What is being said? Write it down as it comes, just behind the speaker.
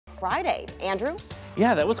Friday. Andrew?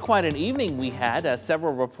 Yeah, that was quite an evening we had.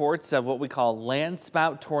 Several reports of what we call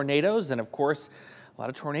landspout tornadoes, and of course, a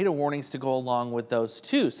lot of tornado warnings to go along with those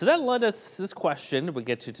too. So that led us to this question we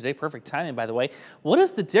get to today. Perfect timing, by the way. What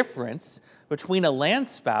is the difference between a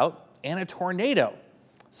landspout and a tornado?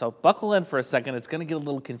 So buckle in for a second. It's going to get a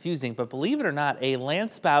little confusing, but believe it or not, a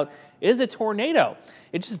landspout is a tornado.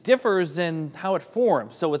 It just differs in how it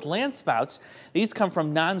forms. So with landspouts, these come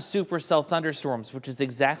from non-supercell thunderstorms, which is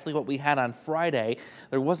exactly what we had on Friday.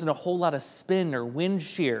 There wasn't a whole lot of spin or wind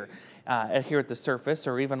shear here at the surface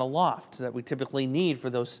or even aloft that we typically need for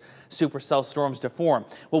those supercell storms to form.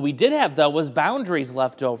 What we did have, though, was boundaries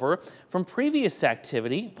left over from previous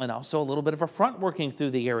activity and also a little bit of a front working through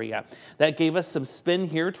the area. That gave us some spin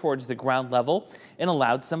here towards the ground level and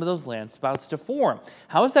allowed some of those landspouts to form.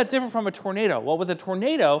 How is that different from a tornado? Well, with a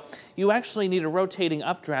tornado, you actually need a rotating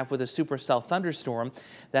updraft with a supercell thunderstorm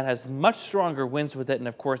that has much stronger winds with it, and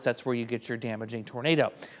of course, that's where you get your damaging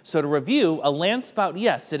tornado. So to review, a landspout,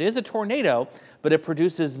 yes, it is a tornado, but it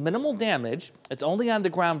produces minimal damage. It's only on the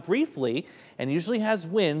ground briefly and usually has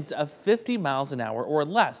winds of 50 miles an hour or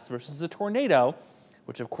less versus a tornado,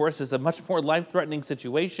 which of course is a much more life-threatening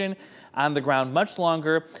situation, on the ground much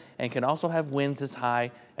longer, and can also have winds as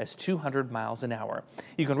high as 200 miles an hour.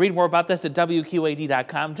 You can read more about this at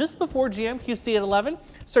WQAD.com. Just before GMQC at 11,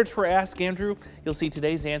 search for Ask Andrew. You'll see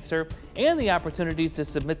today's answer and the opportunity to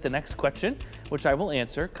submit the next question, which I will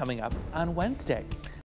answer coming up on Wednesday.